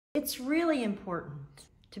It's really important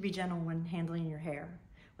to be gentle when handling your hair.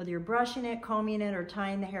 Whether you're brushing it, combing it, or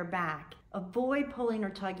tying the hair back, avoid pulling or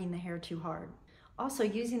tugging the hair too hard. Also,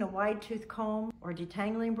 using a wide tooth comb or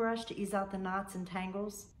detangling brush to ease out the knots and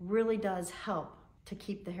tangles really does help to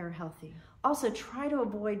keep the hair healthy. Also, try to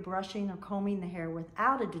avoid brushing or combing the hair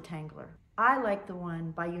without a detangler. I like the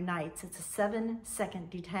one by Unites. It's a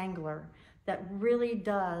 7-second detangler that really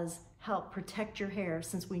does help protect your hair,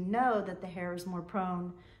 since we know that the hair is more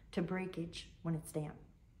prone to breakage when it's damp.